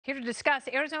Here to discuss,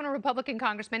 Arizona Republican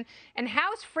Congressman and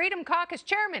House Freedom Caucus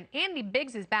Chairman Andy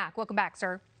Biggs is back. Welcome back,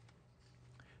 sir.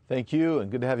 Thank you, and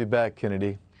good to have you back,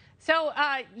 Kennedy. So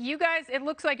you guys, it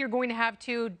looks like you're going to have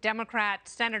two Democrat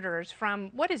senators from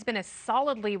what has been a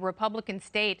solidly Republican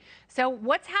state. So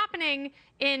what's happening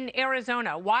in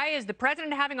Arizona? Why is the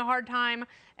president having a hard time,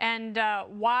 and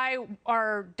why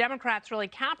are Democrats really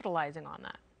capitalizing on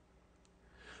that?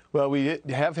 Well, we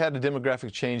have had a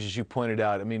demographic change, as you pointed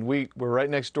out. I mean, we're right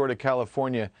next door to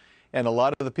California, and a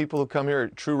lot of the people who come here are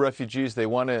true refugees. They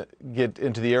want to get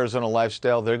into the Arizona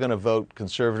lifestyle. They're going to vote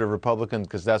conservative Republican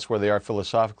because that's where they are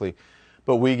philosophically.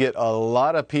 But we get a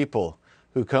lot of people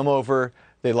who come over.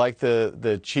 They like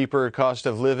the cheaper cost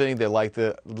of living. They like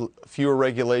the fewer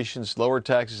regulations, lower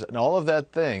taxes, and all of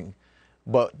that thing.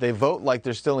 But they vote like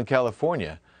they're still in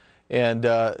California, and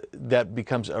that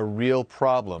becomes a real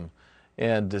problem.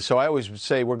 And so I always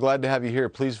say, we're glad to have you here.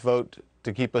 Please vote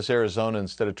to keep us Arizona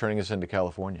instead of turning us into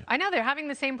California. I know they're having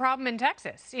the same problem in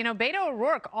Texas. You know, Beto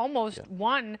O'Rourke almost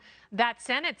won that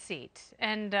Senate seat.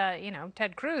 And,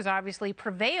 Ted Cruz obviously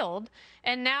prevailed.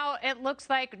 And now it looks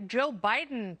like Joe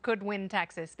Biden could win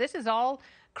Texas. This is all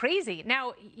crazy.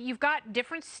 Now, you've got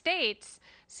different states,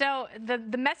 so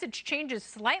the message changes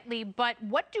slightly, but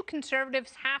what do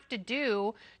conservatives have to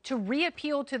do to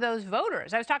reappeal to those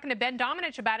voters? I was talking to Ben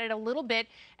Domenech about it a little bit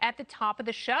at the top of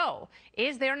the show.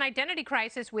 Is there an identity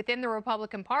crisis within the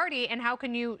Republican Party, and how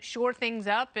can you shore things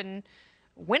up and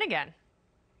win again?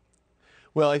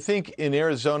 Well, I think in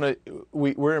Arizona,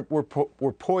 we're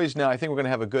poised now. I think we're going to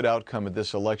have a good outcome at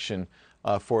this election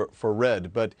for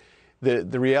red, but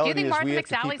the reality is we have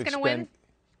to keep expanding.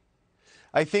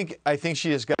 I think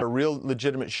she has got a real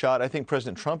legitimate shot. I think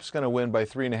President Trump's going to win by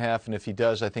 3.5, and if he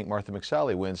does, I think Martha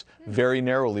McSally wins very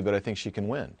narrowly, but I think she can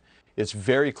win. It's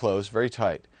very close, very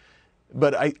tight.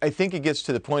 But I think it gets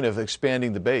to the point of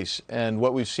expanding the base, and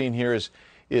what we've seen here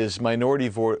is minority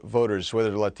voters,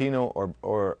 whether Latino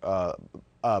or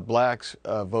blacks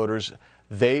voters,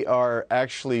 they are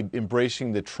actually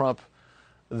embracing the Trump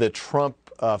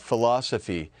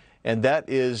philosophy. And that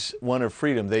is one of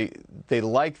freedom. They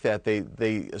like that.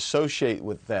 They associate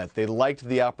with that. They liked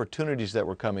the opportunities that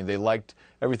were coming. They liked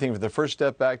everything from the first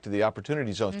step back to the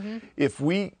opportunity zones. If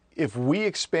we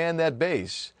expand that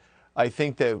base, I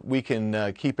think that we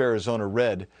can keep Arizona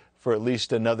red for at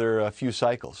least another few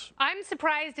cycles. I'm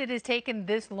surprised it has taken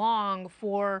this long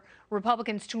for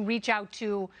Republicans to reach out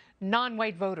to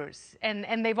non-white voters.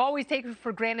 And they've always taken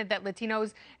for granted that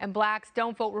Latinos and blacks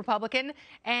don't vote Republican.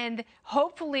 And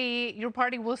hopefully your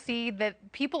party will see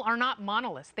that people are not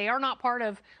monoliths. They are not part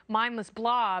of mindless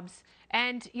blobs.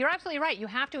 And you're absolutely right. You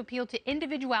have to appeal to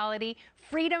individuality,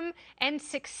 freedom, and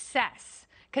success.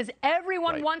 Because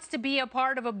everyone wants to be a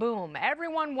part of a boom.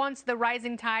 Everyone wants the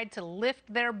rising tide to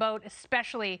lift their boat,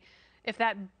 especially if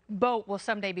that boat will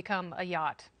someday become a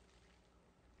yacht.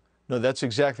 No, that's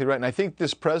exactly right. And I think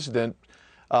this president,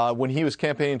 when he was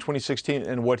campaigning in 2016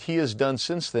 and what he has done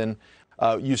since then,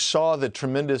 you saw the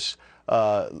tremendous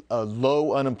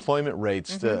low unemployment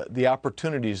rates, the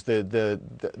opportunities,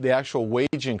 the actual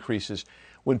wage increases.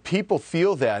 When people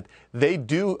feel that, they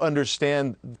do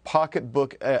understand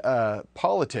pocketbook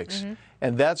politics.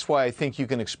 And that's why I think you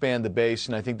can expand the base,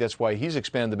 and I think that's why he's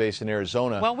expanded the base in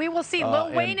Arizona. Well, we will see.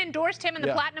 Lil Wayne endorsed him in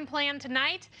the Platinum Plan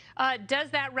tonight.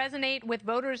 Does that resonate with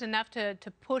voters enough to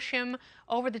push him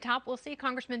over the top? We'll see.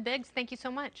 Congressman Biggs, thank you so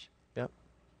much. Yep.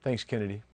 Thanks, Kennedy.